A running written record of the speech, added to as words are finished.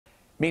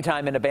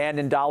Meantime, an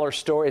abandoned dollar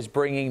store is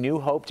bringing new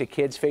hope to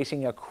kids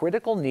facing a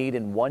critical need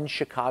in one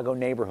Chicago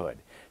neighborhood.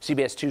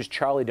 CBS 2's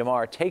Charlie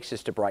DeMar takes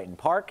us to Brighton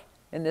Park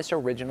in this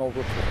original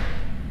report.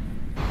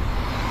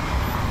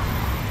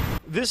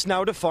 This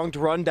now defunct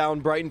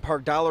rundown Brighton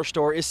Park dollar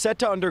store is set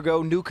to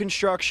undergo new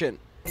construction.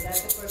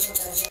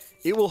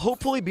 It will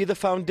hopefully be the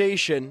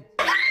foundation,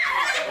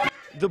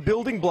 the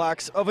building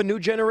blocks of a new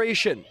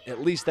generation.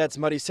 At least that's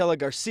Maricela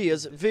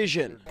Garcia's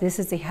vision. This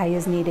is the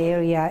highest need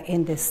area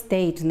in the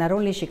state, not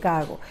only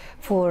Chicago,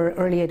 for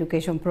early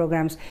education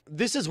programs.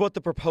 This is what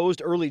the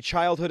proposed early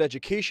childhood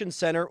education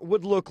center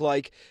would look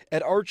like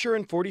at Archer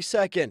and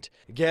 42nd.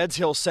 Gads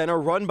Hill Center,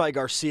 run by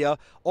Garcia,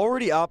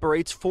 already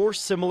operates 4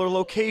 similar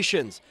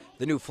locations.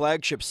 The new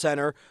flagship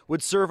center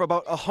would serve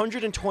about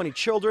 120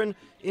 children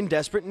in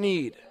desperate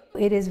need.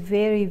 It is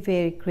very,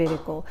 very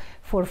critical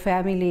for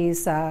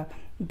families that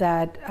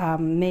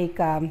make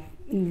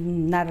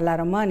not a lot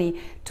of money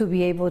to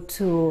be able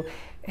to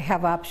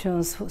have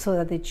options so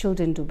that the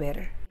children do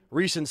better.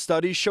 Recent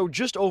studies show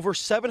just over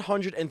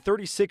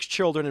 736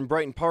 children in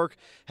Brighton Park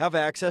have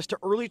access to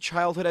early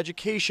childhood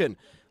education,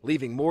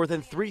 leaving more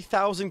than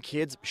 3,000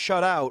 kids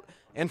shut out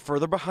and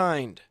further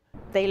behind.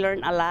 They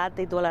learn a lot,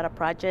 they do a lot of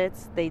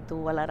projects, they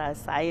do a lot of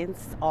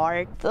science,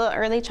 art. The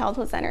early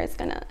childhood center is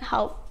going to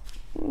help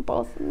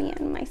both me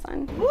and my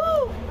son.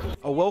 Woo!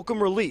 A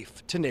welcome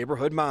relief to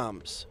neighborhood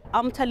moms.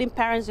 I'm telling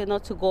parents,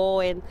 to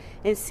go and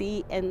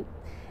see and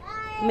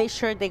make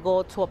sure they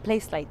go to a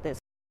place like this.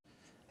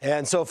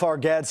 And so far,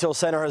 Gads Hill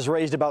Center has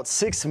raised about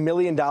 $6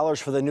 million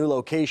for the new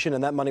location,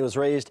 and that money was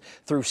raised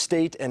through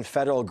state and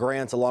federal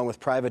grants along with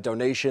private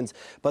donations.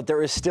 But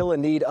there is still a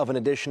need of an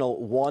additional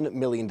 $1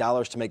 million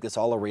to make this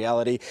all a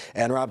reality.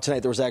 And Rob, tonight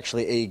there was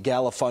actually a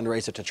gala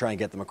fundraiser to try and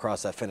get them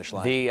across that finish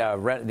line.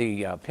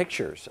 The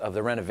pictures of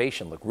the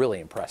renovation look really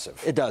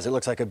impressive. It does. It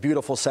looks like a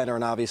beautiful center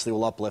and obviously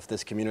will uplift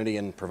this community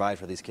and provide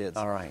for these kids.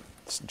 All right.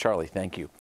 Charlie, thank you.